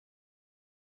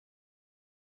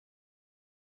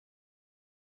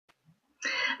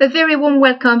A very warm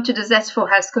welcome to the Zest for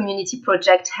Health community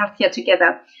project, Healthier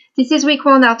Together. This is week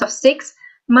 1 out of 6.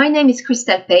 My name is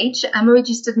Christelle Page. I'm a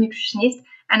registered nutritionist,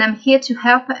 and I'm here to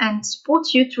help and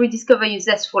support you to rediscover your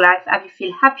zest for life, have you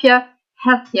feel happier,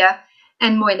 healthier,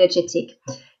 and more energetic.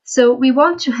 So we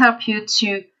want to help you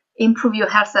to improve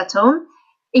your health at home,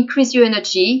 increase your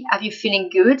energy, have you feeling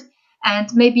good,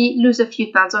 and maybe lose a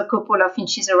few pounds or a couple of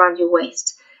inches around your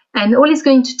waist. And all it's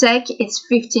going to take is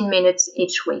 15 minutes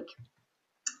each week.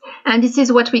 And this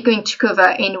is what we're going to cover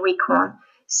in week 1.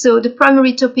 So the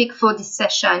primary topic for this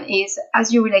session is,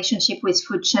 has your relationship with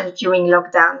food changed during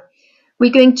lockdown?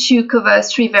 We're going to cover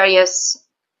 3 various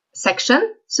sections.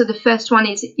 So the first one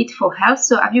is eat for health.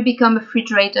 So have you become a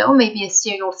fridge raider or maybe a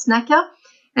cereal snacker?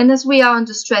 And as we are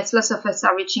under stress, lots of us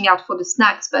are reaching out for the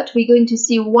snacks, but we're going to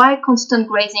see why constant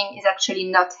grazing is actually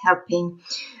not helping.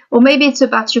 Or maybe it's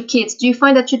about your kids. Do you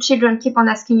find that your children keep on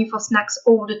asking you for snacks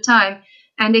all the time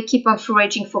and they keep on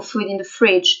foraging for food in the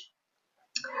fridge?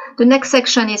 The next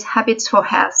section is habits for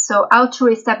health. So how to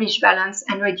establish balance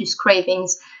and reduce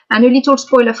cravings. And a little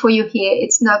spoiler for you here,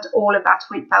 it's not all about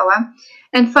willpower.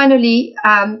 And finally,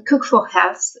 cook for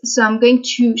health. So I'm going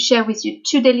to share with you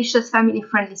 2 delicious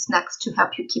family-friendly snacks to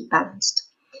help you keep balanced.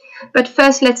 But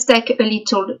first, let's take a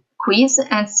little quiz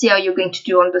and see how you're going to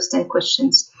do on those 10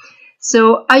 questions.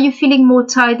 So are you feeling more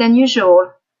tired than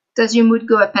usual? Does your mood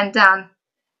go up and down?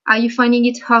 Are you finding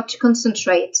it hard to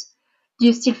concentrate? Do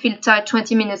you still feel tired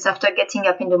 20 minutes after getting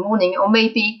up in the morning? Or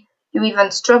maybe you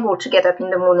even struggle to get up in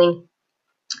the morning?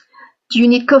 Do you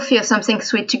need coffee or something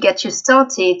sweet to get you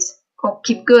started or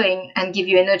keep going and give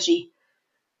you energy?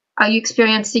 Are you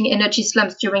experiencing energy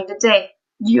slumps during the day?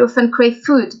 Do you often crave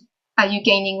food? Are you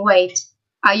gaining weight?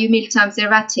 Are your meal times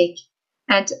erratic?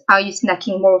 And are you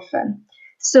snacking more often?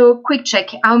 So quick check,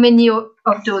 how many of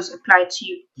those apply to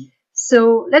you?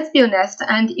 So let's be honest,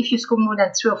 and if you score more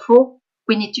than 3 or 4,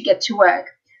 we need to get to work.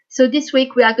 So this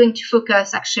week we are going to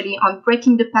focus actually on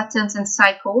breaking the patterns and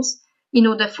cycles in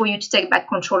order for you to take back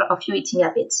control of your eating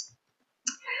habits.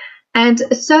 And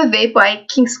a survey by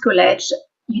King's College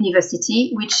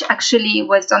University, which actually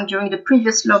was done during the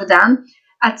previous lockdown,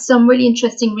 had some really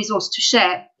interesting results to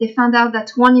share. They found out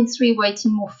that 1 in 3 were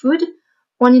eating more food,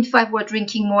 1 in 5 were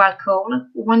drinking more alcohol,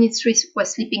 1 in 3 were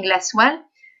sleeping less well,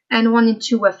 and 1 in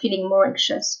 2 were feeling more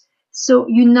anxious. So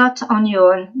you're not on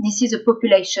your own. This is a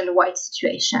population-wide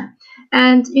situation.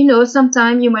 And,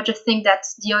 sometimes you might just think that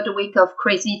the other week of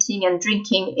crazy eating and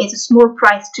drinking is a small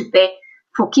price to pay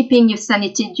for keeping your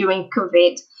sanity during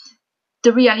COVID.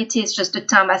 The reality is just the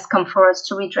time has come for us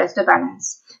to redress the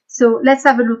balance. So let's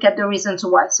have a look at the reasons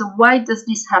why. So why does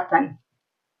this happen?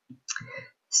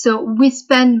 So we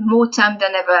spend more time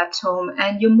than ever at home,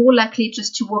 and you're more likely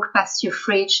just to walk past your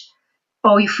fridge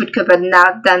or your food cupboard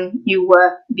now than you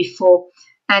were before.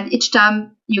 And each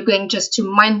time you're going just to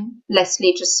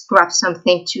mindlessly just grab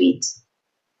something to eat.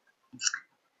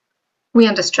 We're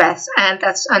under stress, and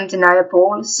that's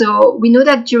undeniable. So we know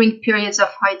that during periods of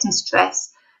heightened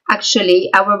stress, actually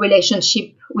our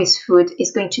relationship with food is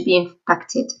going to be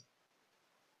impacted.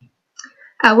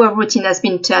 Our routine has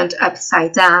been turned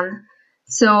upside down.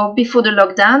 So before the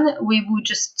lockdown, we would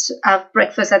just have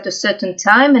breakfast at a certain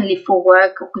time and leave for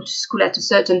work or go to school at a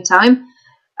certain time,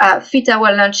 fit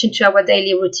our lunch into our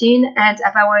daily routine and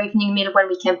have our evening meal when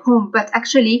we came home. But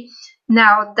actually,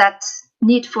 now that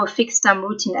need for a fixed time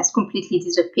routine has completely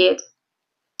disappeared.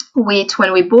 We eat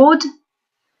when we're bored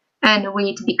and we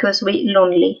eat because we're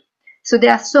lonely. So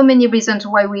there are so many reasons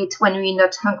why we eat when we're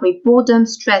not hungry. Boredom,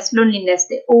 stress, loneliness,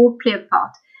 they all play a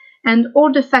part. And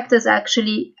all the factors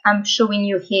actually I'm showing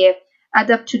you here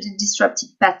add up to the disrupted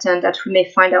pattern that we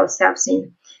may find ourselves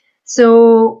in.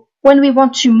 So when we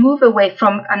want to move away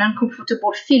from an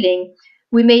uncomfortable feeling,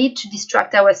 we may eat to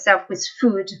distract ourselves with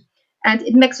food, and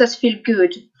it makes us feel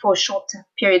good for a short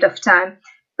period of time.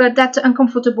 But that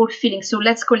uncomfortable feeling, so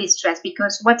let's call it stress,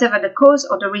 because whatever the cause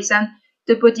or the reason,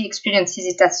 the body experiences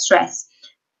it as stress.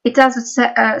 It has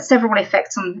several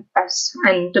effects on us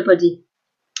and the body.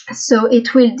 So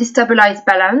it will destabilize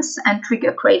balance and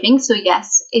trigger craving. So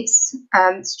yes, it's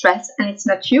stress and it's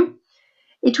not you.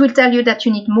 It will tell you that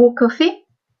you need more coffee,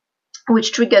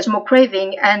 which triggers more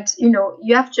craving. And,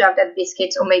 you have to have that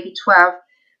biscuit or maybe 12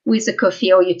 with the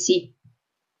coffee or your tea.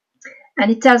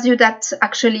 And it tells you that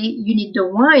actually you need the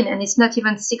wine, and it's not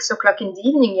even 6 o'clock in the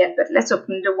evening yet, but let's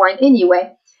open the wine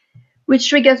anyway, which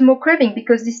triggers more craving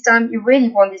because this time you really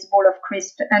want this bowl of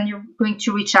crisp and you're going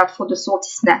to reach out for the salty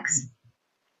snacks.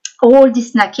 All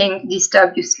this snacking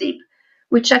disturbs your sleep,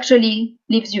 which actually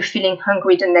leaves you feeling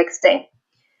hungry the next day.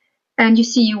 And you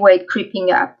see your weight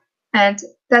creeping up. And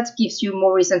that gives you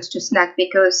more reasons to snack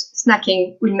because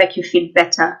snacking will make you feel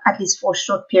better, at least for a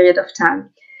short period of time.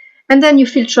 And then you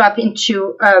feel trapped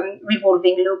into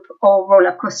revolving loop or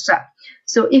roller coaster.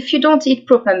 So if you don't eat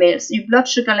proper meals, your blood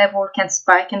sugar level can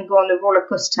spike and go on a roller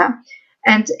coaster.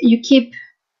 And you keep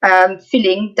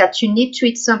feeling that you need to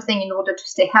eat something in order to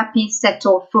stay happy,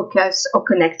 settled, focused, or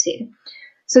connected.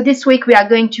 So this week we are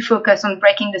going to focus on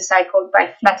breaking the cycle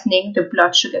by flattening the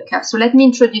blood sugar curve. So let me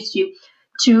introduce you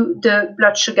to the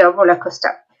blood sugar roller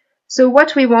coaster. So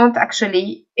what we want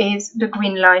actually is the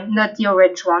green line, not the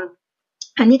orange one.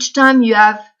 And each time you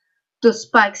have those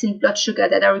spikes in blood sugar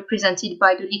that are represented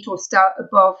by the little star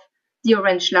above the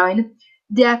orange line,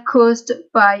 they are caused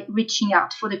by reaching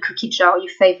out for the cookie jar,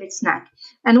 your favorite snack.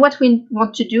 And what we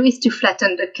want to do is to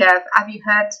flatten the curve. Have you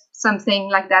heard something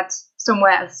like that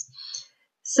somewhere else?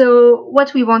 So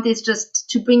what we want is just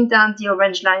to bring down the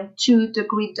orange line to the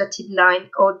green dotted line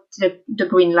or the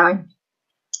green line.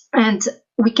 And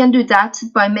we can do that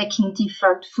by making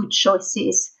different food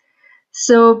choices.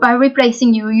 So by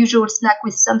replacing your usual snack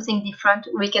with something different,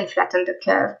 we can flatten the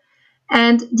curve.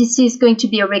 And this is going to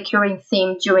be a recurring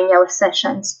theme during our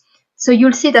sessions. So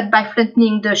you'll see that by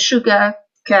flattening the sugar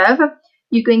curve,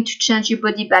 you're going to change your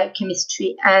body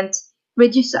biochemistry and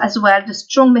reduce as well the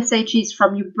strong messages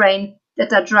from your brain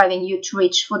that are driving you to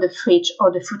reach for the fridge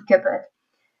or the food cupboard.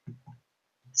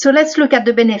 So let's look at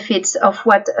the benefits of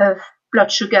what a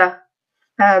blood sugar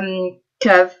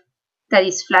curve that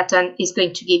is flattened is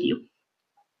going to give you.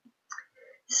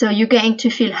 So you're going to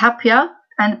feel happier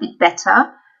and a bit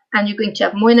better, and you're going to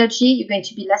have more energy, you're going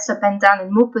to be less up and down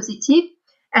and more positive.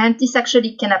 And this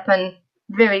actually can happen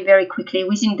very, very quickly,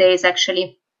 within days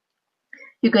actually.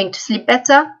 You're going to sleep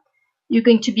better, you're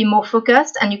going to be more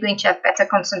focused, and you're going to have better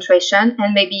concentration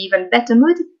and maybe even better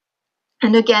mood.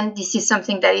 And again, this is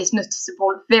something that is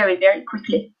noticeable very, very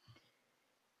quickly.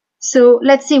 So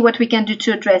let's see what we can do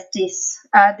to address this.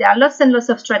 There are lots and lots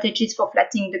of strategies for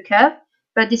flattening the curve,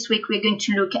 but this week we're going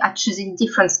to look at choosing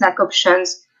different snack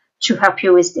options to help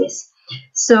you with this.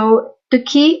 So the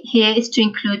key here is to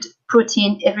include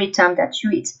protein every time that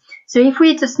you eat. So if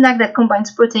we eat a snack that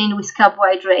combines protein with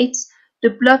carbohydrates,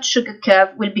 the blood sugar curve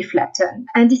will be flattened.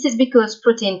 And this is because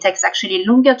protein takes actually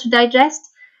longer to digest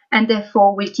and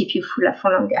therefore will keep you fuller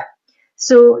for longer.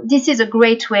 So this is a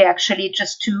great way actually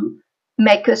just to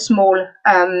make a small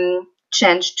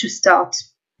change to start.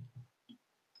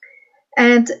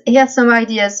 And here are some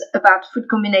ideas about food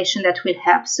combination that will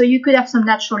help. So you could have some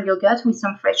natural yogurt with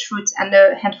some fresh fruits and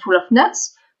a handful of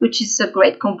nuts, which is a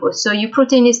great combo. So your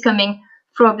protein is coming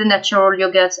from the natural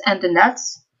yogurt and the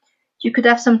nuts. You could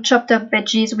have some chopped up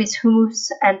veggies with hummus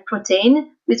and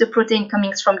protein, with the protein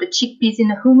coming from the chickpeas in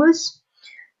the hummus.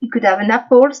 You could have an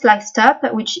apple sliced up,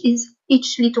 which is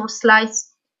each little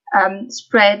slice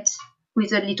spread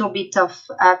with a little bit of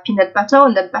peanut butter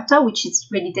or nut butter, which is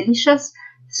really delicious.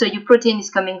 So your protein is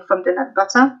coming from the nut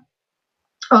butter.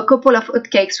 Or a couple of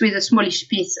oatcakes with a smallish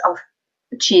piece of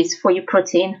cheese for your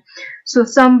protein. So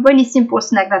some really simple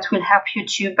snack that will help you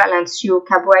to balance your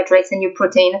carbohydrates and your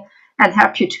protein and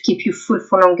help you to keep you full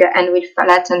for longer and will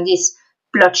flatten this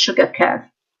blood sugar curve.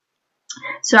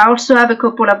 So I also have a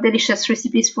couple of delicious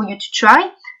recipes for you to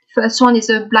try. First one is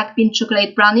a black bean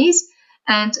chocolate brownies,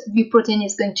 and the protein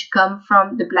is going to come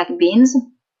from the black beans.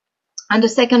 And the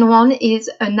second one is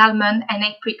an almond and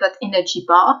apricot energy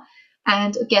bar.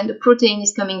 And again, the protein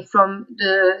is coming from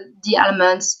the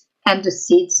almonds and the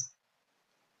seeds.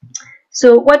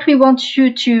 So what we want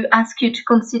you to ask you to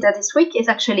consider this week is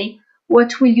actually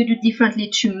what will you do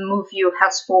differently to move your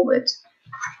health forward?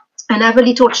 And I have a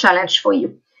little challenge for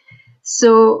you.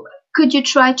 So could you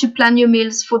try to plan your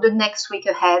meals for the next week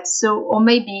ahead? So, or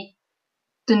maybe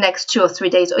the next 2 or 3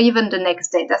 days, or even the next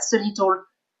day. That's a little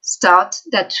start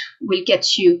that will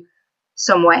get you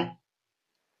somewhere.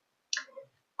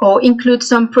 Or include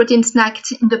some protein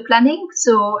snacks in the planning.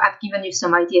 So I've given you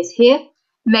some ideas here.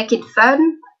 Make it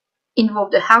fun.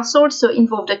 Involve the household, so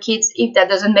involve the kids if that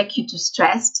doesn't make you too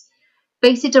stressed.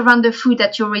 Base it around the food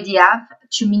that you already have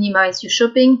to minimize your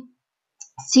shopping.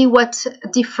 See what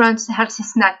different healthy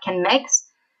snack can make.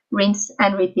 Rinse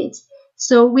and repeat.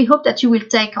 So we hope that you will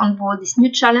take on board this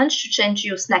new challenge to change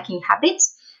your snacking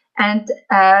habits, and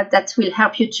that will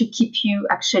help you to keep you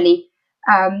actually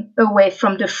away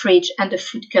from the fridge and the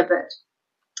food cupboard.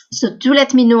 So do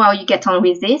let me know how you get on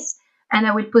with this, and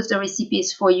I will post the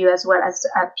recipes for you as well as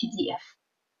a PDF.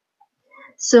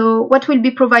 So what we'll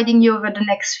be providing you over the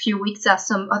next few weeks are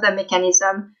some other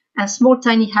mechanisms and small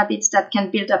tiny habits that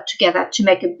can build up together to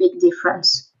make a big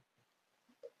difference.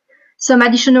 Some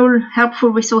additional helpful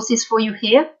resources for you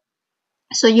here.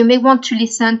 So you may want to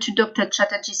listen to Dr.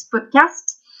 Chatterjee's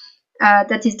podcast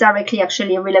that is directly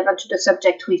actually relevant to the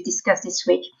subject we've discussed this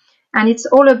week. And it's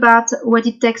all about what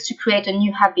it takes to create a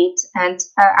new habit and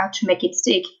how to make it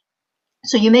stick.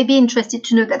 So you may be interested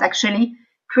to know that actually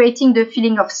creating the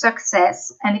feeling of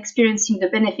success and experiencing the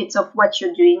benefits of what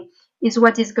you're doing is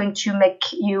what is going to make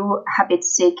you habit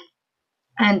stick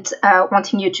and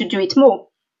wanting you to do it more.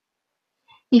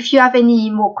 If you have any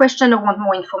more questions or want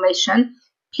more information,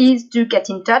 please do get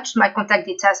in touch. My contact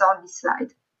details are on this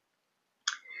slide.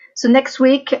 So next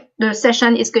week, the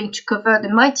session is going to cover the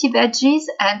mighty veggies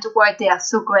and why they are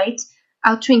so great,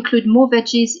 how to include more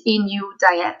veggies in your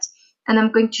diet. And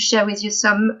I'm going to share with you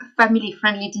some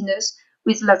family-friendly dinners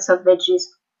with lots of veggies.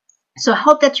 So I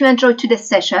hope that you enjoyed today's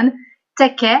session.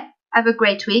 Take care, have a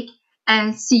great week,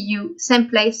 and see you same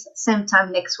place, same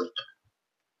time next week.